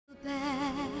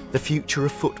The future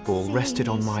of football rested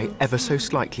on my ever so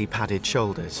slightly padded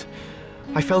shoulders.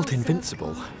 I felt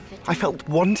invincible. I felt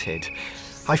wanted.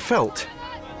 I felt...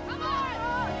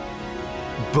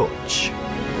 butch.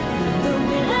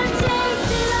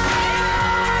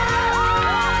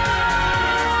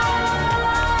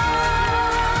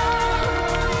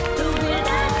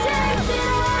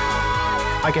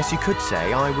 I guess you could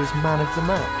say I was man of the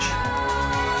match.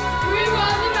 We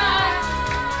won the match!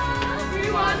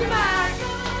 We won the match!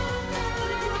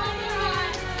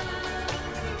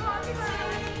 We won the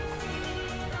match!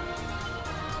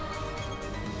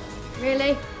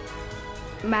 Really?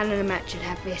 Man of the match should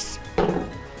have this.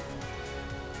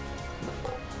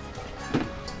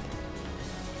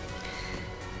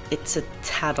 It's a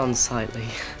tad unsightly.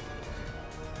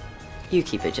 You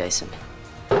keep it, Jason.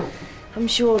 I'm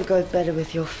sure it'll go better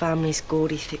with your family's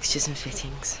gaudy fixtures and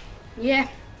fittings. Yeah,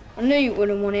 I knew you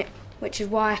wouldn't want it, which is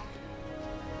why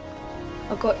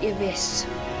I got you this.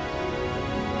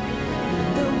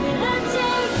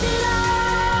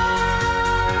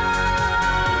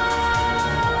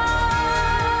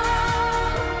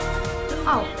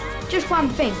 Oh, just one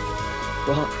thing.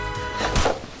 What?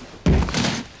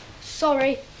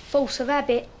 Sorry, force of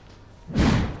habit.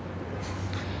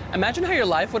 Imagine how your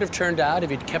life would have turned out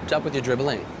if you'd kept up with your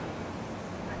dribbling.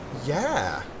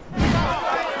 Yeah.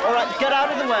 All right, get out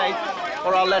of the way,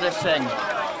 or I'll let her sing.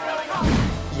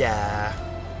 Yeah.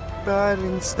 But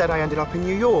instead I ended up in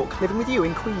New York, living with you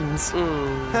in Queens.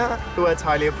 The words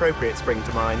highly appropriate spring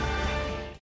to mind.